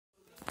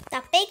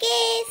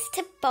biggest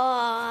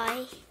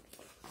boy.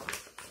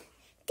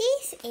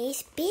 This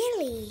is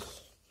Billy.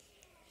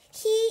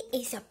 He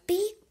is a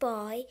big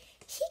boy.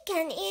 He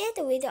can eat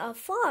with a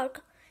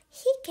fork.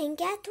 He can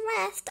get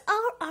dressed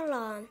all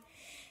alone.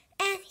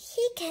 And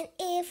he can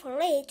even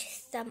reach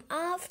some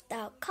of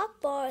the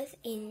cupboards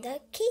in the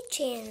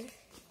kitchen.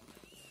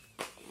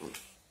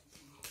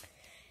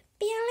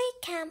 Billy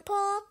can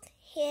put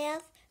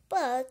his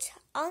boots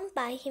on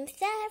by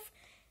himself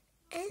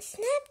and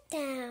snap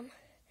them.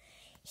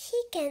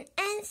 He can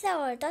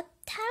answer the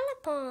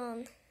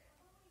telephone.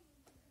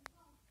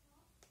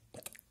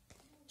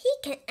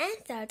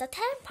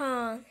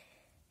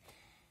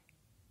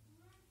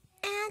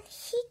 And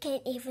he can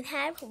even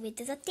help with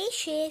the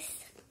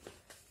dishes.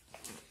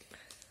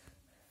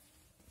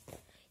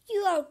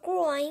 You are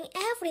growing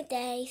every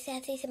day,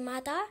 said his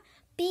mother.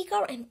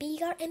 Bigger and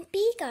bigger and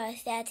bigger,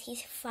 said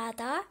his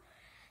father.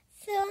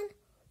 Soon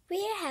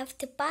we'll have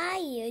to buy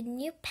you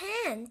new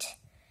pants,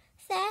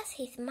 says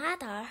his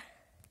mother.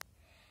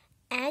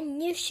 And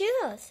new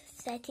shoes,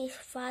 said his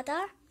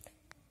father.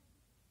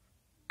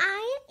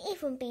 I'll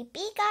even be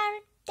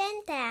bigger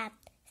than that,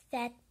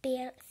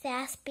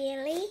 says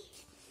Billy.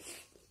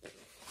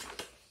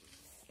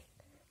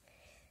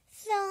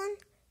 Soon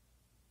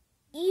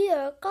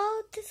you'll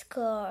go to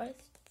school,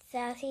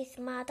 says his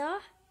mother.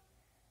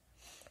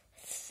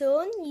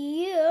 Soon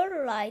you'll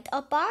ride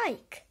a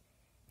bike,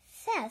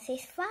 says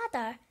his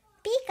father.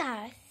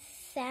 Bigger,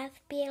 says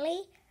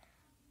Billy.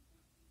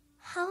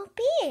 How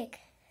big?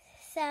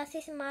 Says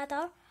his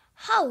mother.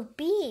 How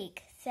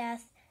big? Says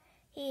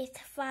his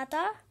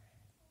father.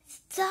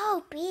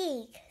 So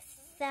big,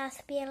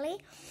 says Billy.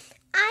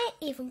 I'll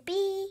even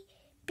be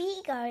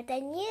bigger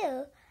than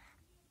you.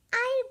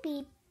 I'll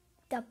be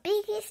the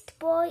biggest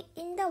boy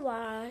in the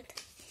world.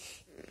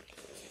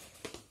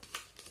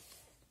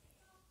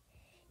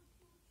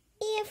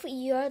 If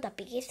you're the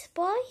biggest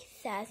boy,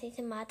 says his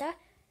mother,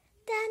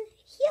 then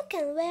you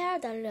can wear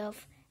the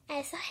roof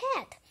as a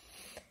hat.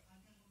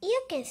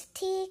 You can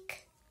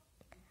stick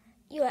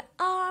your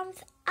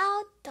arms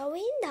out the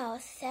window,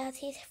 says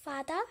his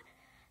father.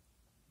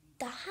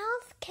 The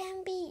house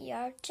can be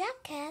your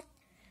jacket.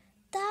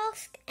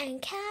 Dogs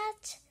and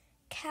cats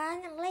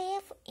can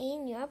live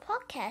in your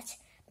pocket.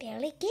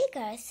 Billy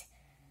giggles.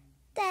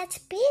 That's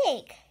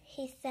big,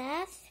 he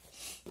says.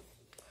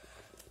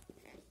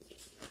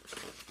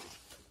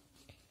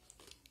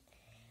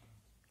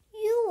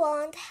 You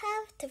won't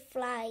have to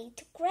fly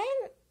to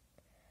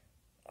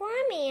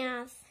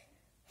Grandma's,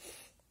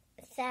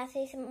 says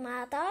his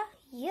mother.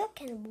 You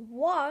can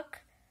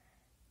walk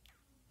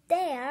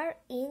there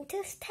in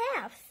 2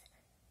 steps.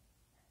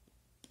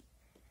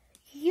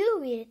 You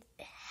will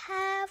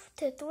have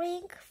to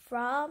drink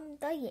from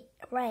the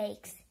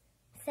rakes,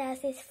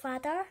 says his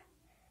father,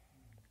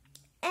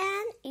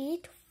 and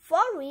eat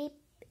 4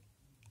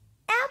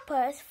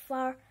 apples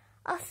for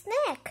a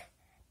snack.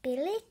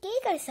 Billy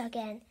giggles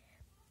again.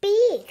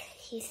 Big,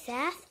 he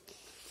says.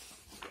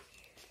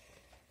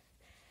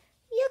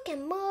 You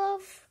can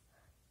move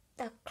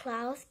the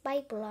clouds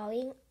by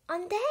blowing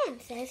on them,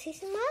 says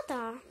his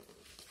mother.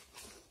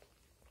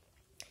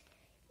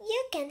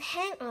 You can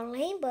hang a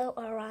rainbow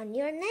around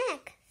your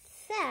neck,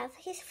 says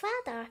his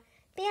father.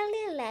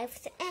 Billy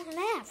laughs and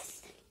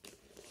laughs.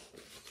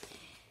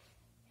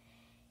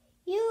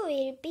 You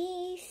will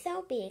be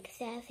so big,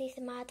 says his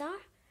mother.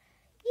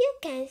 You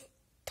can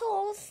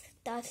toss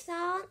the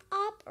sun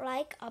up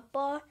like a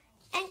ball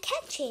and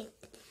catch it.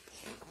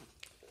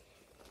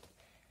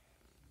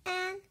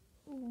 And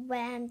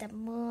when the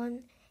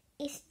moon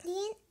is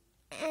thin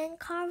and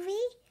curvy,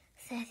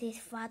 says his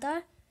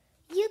father,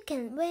 you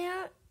can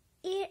wear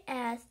it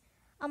as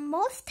a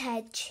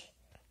mustache.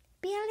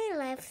 Billy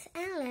laughs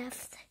and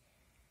laughs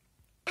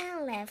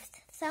and laughs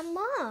some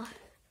more.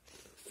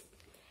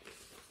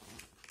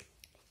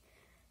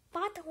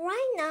 But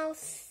right now,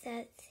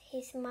 says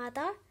his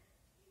mother,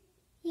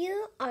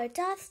 you are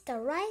just the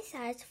right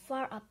size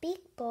for a big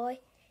boy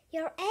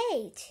your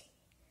age.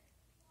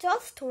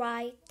 Just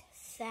right,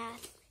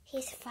 says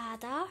his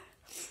father.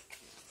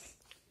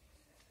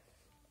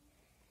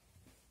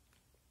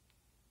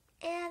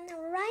 And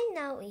right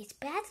now is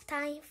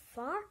bedtime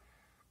for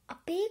a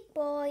big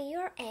boy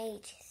your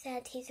age,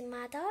 said his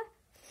mother.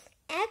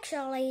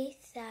 Actually,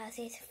 says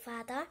his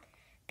father,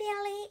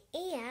 Billy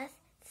is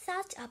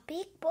such a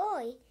big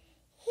boy.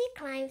 He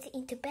climbs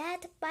into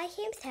bed by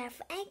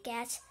himself and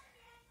gets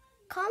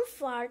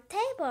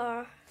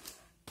comfortable.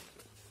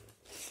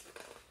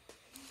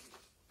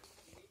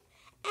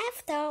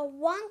 After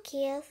 1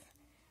 kiss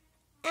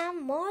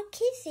and more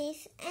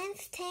kisses and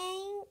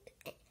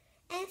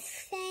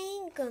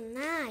saying good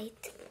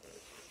night,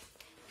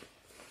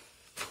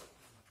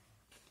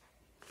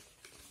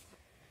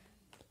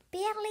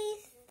 Billy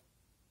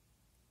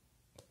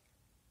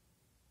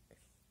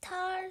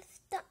stares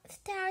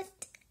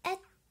at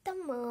the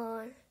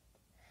moon.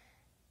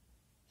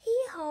 He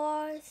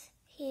holds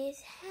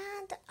his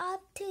hand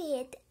up to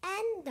it,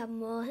 and the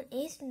moon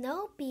is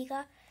no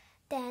bigger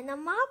than a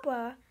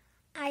marble.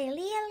 I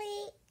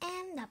really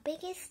am the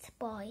biggest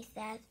boy,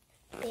 said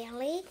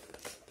Billy.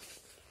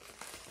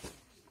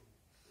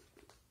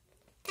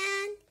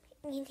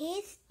 in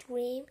his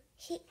dream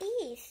he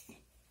is.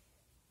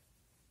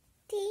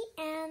 The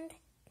end.